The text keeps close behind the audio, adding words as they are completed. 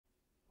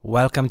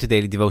Welcome to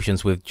Daily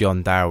Devotions with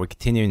John Dyer. We're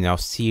continuing our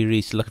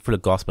series looking for the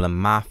Gospel in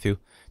Matthew.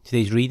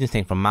 Today's reading is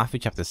taken from Matthew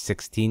chapter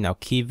 16. Our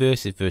key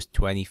verse is verse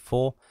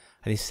 24,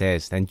 and it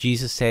says, "Then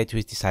Jesus said to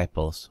his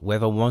disciples,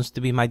 whoever wants to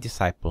be my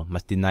disciple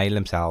must deny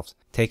themselves,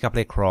 take up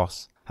their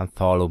cross, and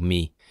follow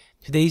me."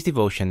 Today's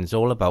devotion is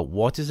all about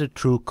what is the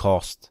true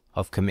cost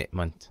of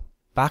commitment.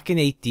 Back in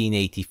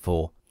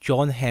 1884,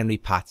 John Henry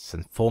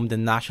Patterson formed the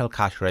National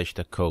Cash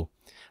Register Co.,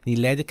 and he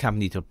led the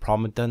company to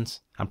prominence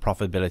and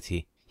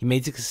profitability. He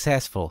made it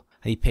successful,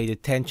 and he paid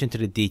attention to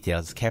the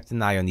details, kept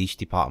an eye on each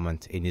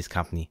department in his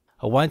company.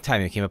 At one time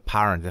it became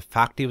apparent the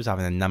factory was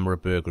having a number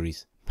of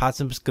burglaries.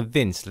 Patterson was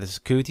convinced that the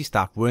security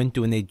staff weren't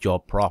doing their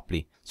job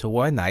properly, so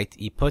one night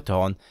he put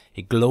on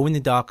a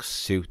glow-in-the-dark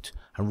suit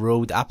and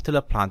rode up to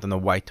the plant on a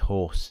white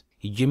horse.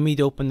 He jimmied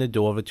open the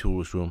door of the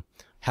tools room,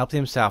 helped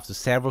himself to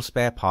several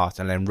spare parts,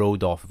 and then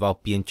rode off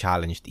without being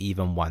challenged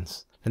even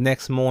once. The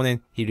next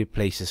morning he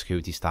replaced the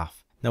security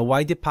staff. Now,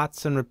 why did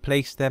Patterson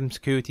replace them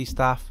security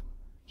staff?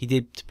 He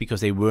did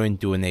because they weren't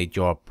doing their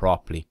job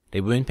properly.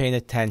 They weren't paying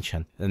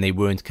attention and they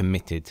weren't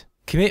committed.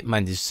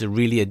 Commitment is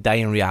really a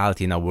dying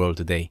reality in our world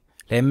today.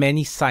 There are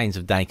many signs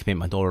of dying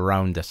commitment all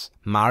around us.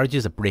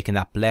 Marriages are breaking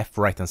up left,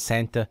 right and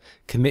centre.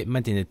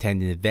 Commitment in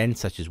attending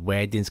events such as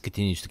weddings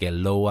continues to get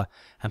lower,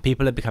 and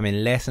people are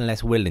becoming less and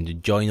less willing to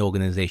join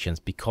organisations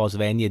because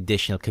of any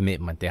additional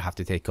commitment they have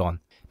to take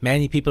on.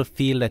 Many people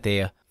feel that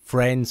their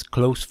friends,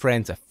 close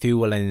friends, are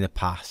fewer than in the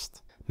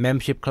past.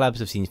 Membership clubs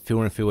have seen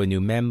fewer and fewer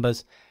new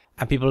members,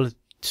 and people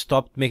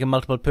stopped making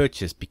multiple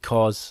purchases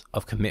because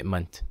of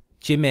commitment.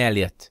 Jim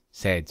Elliot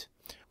said,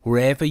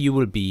 "Wherever you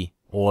will be,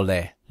 or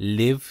there,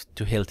 live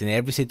to hilt in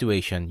every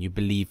situation you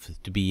believe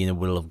to be in the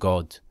will of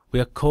God." We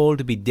are called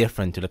to be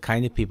different to the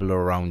kind of people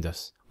around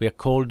us. We are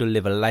called to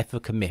live a life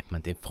of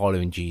commitment in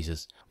following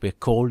Jesus. We are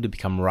called to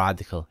become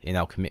radical in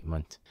our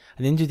commitment.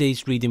 And in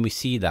today's reading we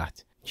see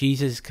that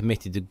Jesus is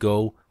committed to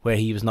go where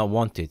he was not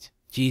wanted.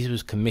 Jesus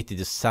was committed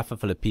to suffer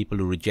for the people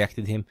who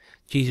rejected him.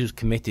 Jesus was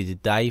committed to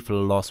die for the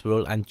lost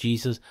world, and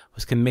Jesus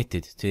was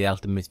committed to the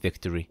ultimate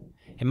victory.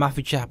 In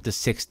Matthew chapter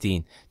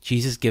 16,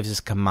 Jesus gives us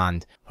a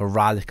command for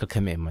radical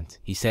commitment.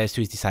 He says to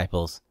his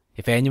disciples,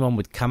 "If anyone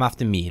would come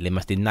after me, they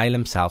must deny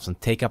themselves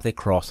and take up their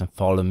cross and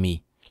follow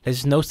me."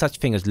 There's no such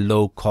thing as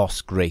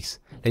low-cost grace.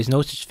 There's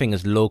no such thing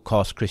as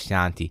low-cost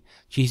Christianity.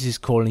 Jesus is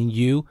calling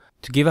you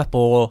to give up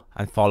all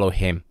and follow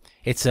him.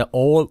 It's an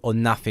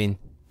all-or-nothing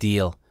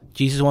deal.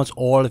 Jesus wants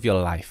all of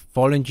your life.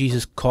 Following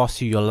Jesus costs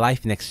you your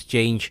life in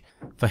exchange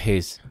for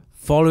his.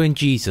 Following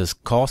Jesus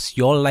costs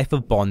your life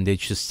of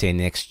bondage to sin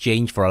in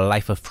exchange for a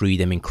life of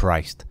freedom in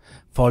Christ.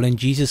 Following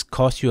Jesus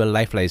costs you a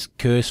life that is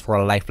cursed for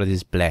a life that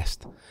is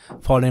blessed.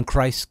 Following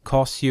Christ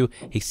costs you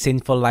a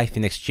sinful life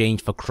in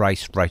exchange for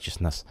Christ's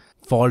righteousness.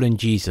 Following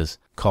Jesus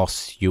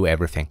costs you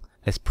everything.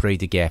 Let's pray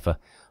together.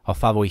 Our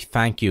Father, we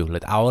thank you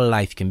that our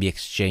life can be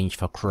exchanged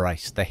for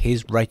Christ, that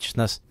his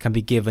righteousness can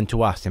be given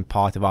to us in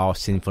part of our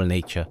sinful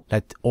nature,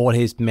 that all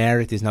his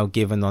merit is now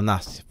given on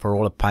us for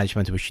all the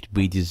punishment which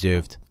we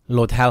deserved.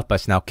 Lord, help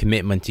us in our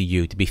commitment to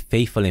you, to be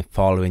faithful in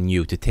following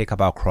you, to take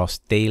up our cross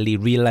daily,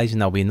 realizing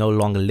that we're no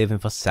longer living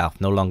for self,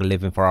 no longer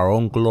living for our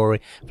own glory,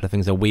 for the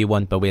things that we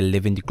want, but we're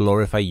living to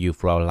glorify you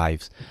through our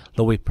lives.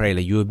 Lord, we pray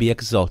that you will be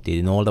exalted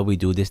in all that we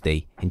do this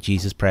day. In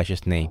Jesus'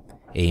 precious name,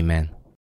 amen.